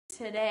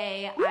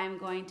Today I'm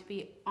going to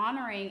be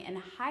honoring and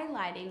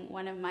highlighting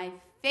one of my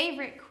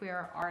favorite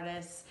queer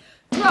artists.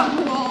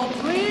 Drum roll,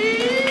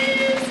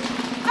 please!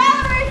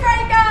 Hayley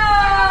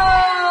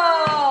Kiyoko!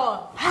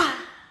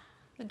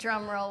 The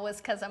drum roll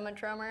was because I'm a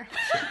drummer.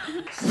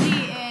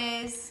 She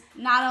is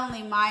not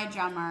only my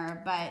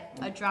drummer, but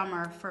a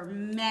drummer for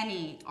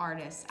many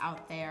artists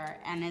out there,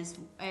 and is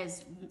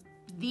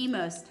the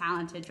most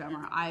talented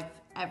drummer I've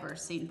ever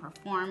seen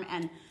perform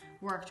and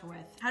worked with.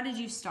 How did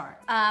you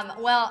start?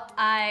 Well,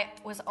 I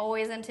was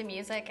always into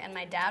music, and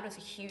my dad was a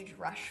huge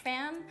Rush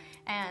fan,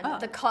 and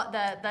the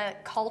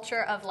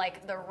culture of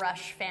like the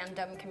Rush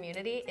fandom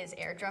community is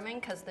air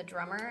drumming, because the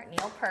drummer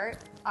Neil Peart,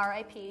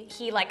 R.I.P.,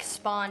 he like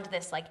spawned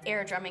this like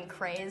air drumming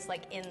craze,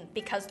 like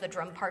because the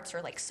drum parts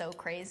are like so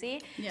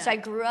crazy. Yeah. So I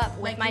grew up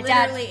with my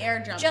dad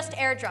air drumming. Just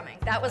air drumming.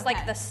 That was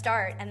like the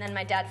start, and then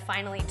my dad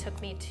finally took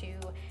me to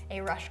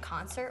a Rush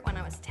concert when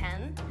I was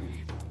 10,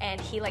 and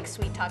he like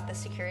sweet talked the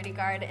security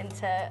guard into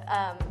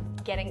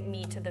getting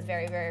me to the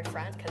very, very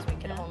front, because we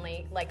could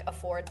only like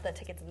afford the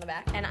tickets in the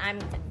back. And I'm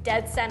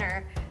dead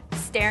center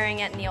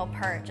staring at Neil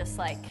Peart, just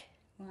like,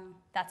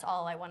 that's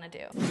all I want to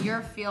do.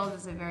 Your field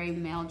is a very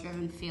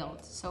male-driven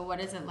field, so what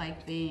is it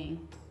like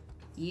being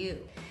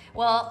you?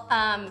 Well,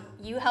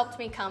 you helped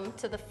me come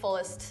to the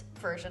fullest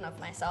version of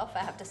myself. I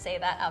have to say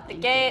that out the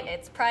gate.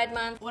 It's Pride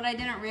Month. What I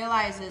didn't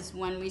realize is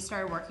when we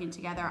started working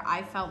together,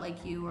 I felt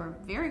like you were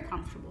very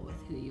comfortable with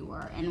who you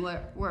were, and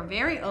were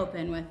very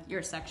open with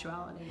your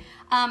sexuality.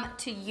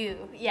 To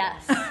you,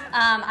 yes.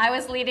 I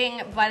was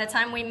leading, by the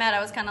time we met,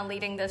 I was kind of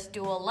leading this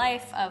dual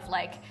life of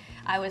like,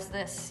 I was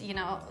this, you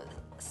know,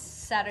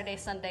 Saturday,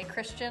 Sunday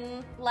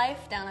Christian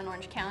life down in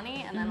Orange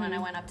County, and then when I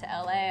went up to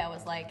LA, I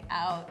was like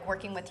out.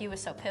 Working with you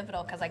was so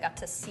pivotal because I got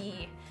to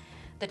see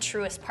the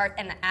truest part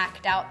and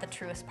act out the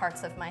truest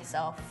parts of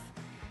myself,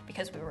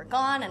 because we were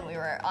gone and we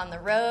were on the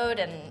road,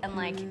 and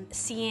like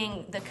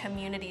seeing the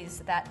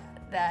communities that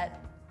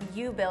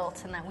you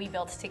built and that we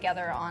built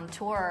together on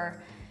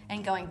tour,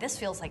 and going, this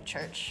feels like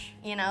church,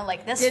 you know,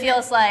 like this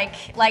feels like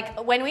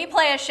when we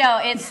play a show,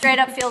 it straight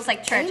up feels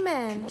like church.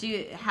 Amen. Do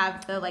you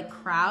have the like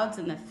crowds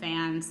and the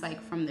fans like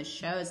from the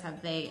shows,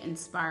 have they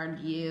inspired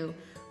you?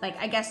 Like,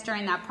 I guess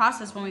during that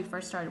process when we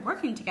first started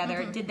working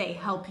together, did they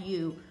help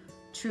you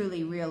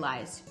truly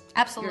realize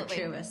your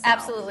truest self?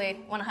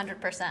 Absolutely,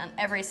 100%.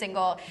 Every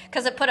single,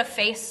 because it put a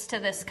face to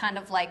this kind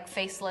of like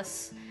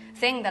faceless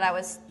thing that I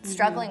was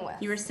struggling with.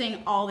 You were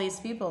seeing all these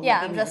people.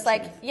 Yeah, I'm just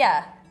like,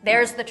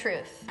 there's the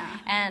truth.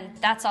 And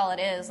that's all it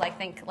is. I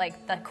think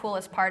like the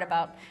coolest part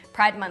about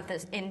Pride Month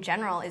is, in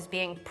general, is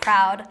being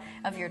proud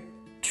of your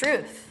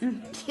truth.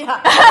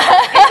 Yeah.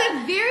 It's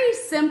a very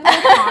simple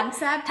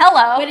concept.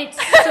 Hello. But it's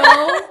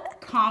so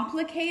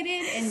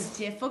complicated and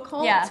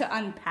difficult to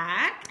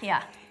unpack.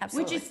 Yeah,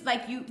 absolutely. Which is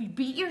like, you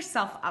beat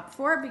yourself up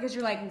for it because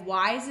you're like,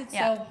 why is it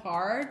so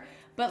hard?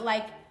 But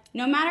like,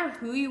 no matter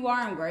who you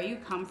are and where you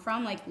come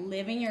from, like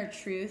living your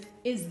truth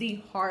is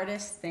the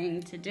hardest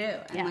thing to do.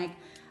 And like,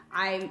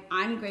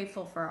 I'm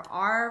grateful for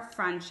our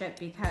friendship,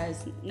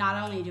 because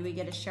not only do we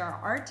get to share our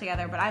art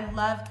together, but I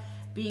love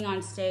being on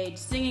stage,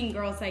 singing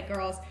Girls Like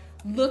Girls,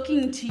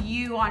 looking to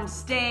you on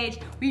stage.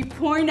 We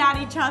point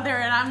at each other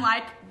and I'm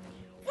like,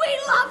 we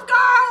love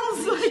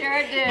girls!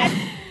 Sure do.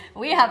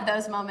 We have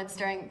those moments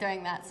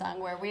during that song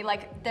where we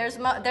like, there's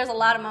a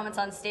lot of moments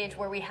on stage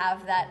where we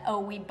have that, oh,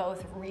 we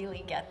both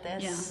really get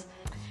this. Yeah.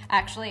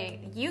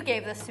 Actually, you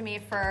gave this to me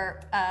for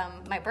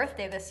my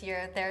birthday this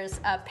year. There's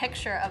a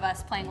picture of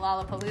us playing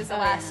Lollapalooza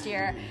last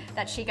year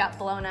that she got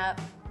blown up,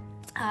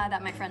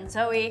 that my friend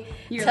Zoe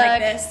You're took. like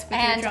this with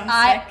and your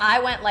drumstick. I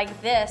went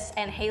like this,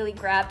 and Hayley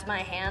grabbed my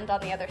hand on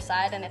the other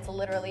side, and it's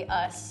literally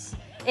us.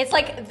 It's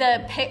like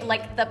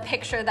the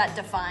picture that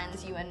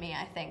defines you and me,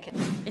 I think.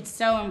 It's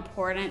so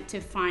important to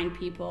find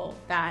people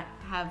that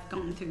have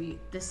gone through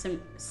the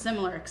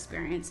similar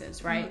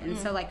experiences, right? And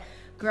so like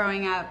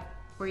growing up,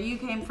 where you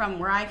came from,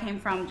 where I came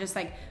from, just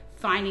like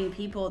finding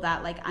people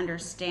that like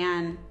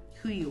understand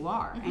who you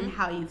are and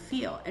how you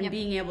feel, and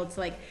being able to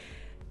like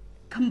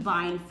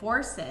combine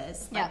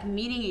forces, like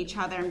meeting each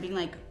other and being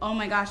like, oh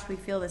my gosh, we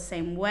feel the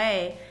same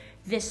way.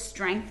 This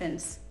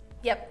strengthens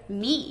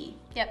me,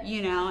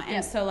 you know?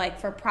 And so like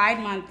for Pride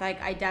Month,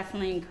 like I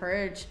definitely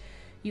encourage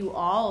you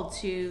all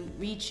to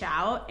reach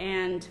out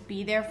and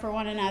be there for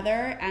one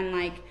another, and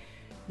like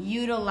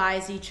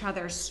utilize each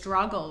other's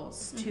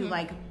struggles to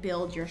like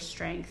build your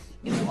strength.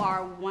 You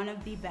are one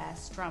of the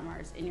best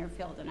drummers in your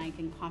field, and I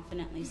can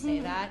confidently say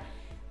that,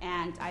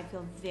 and I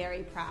feel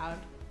very proud.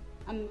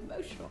 I'm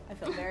emotional. I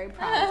feel very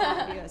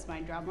proud of you as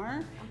my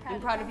drummer. I'm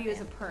proud of you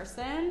as a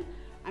person.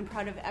 I'm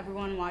proud of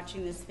everyone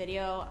watching this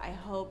video. I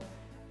hope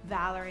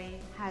Valerie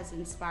has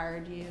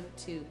inspired you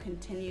to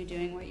continue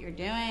doing what you're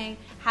doing.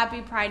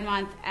 Happy Pride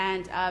Month,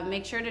 and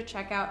make sure to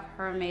check out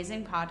her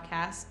amazing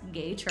podcast,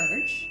 Gay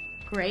Church.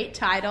 Great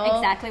title.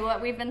 Exactly what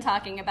we've been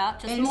talking about.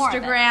 Just more of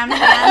it. Instagram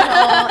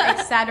handle,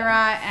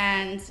 etc.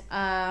 And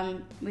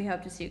we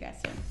hope to see you guys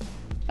soon.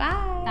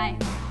 Bye.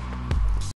 Bye.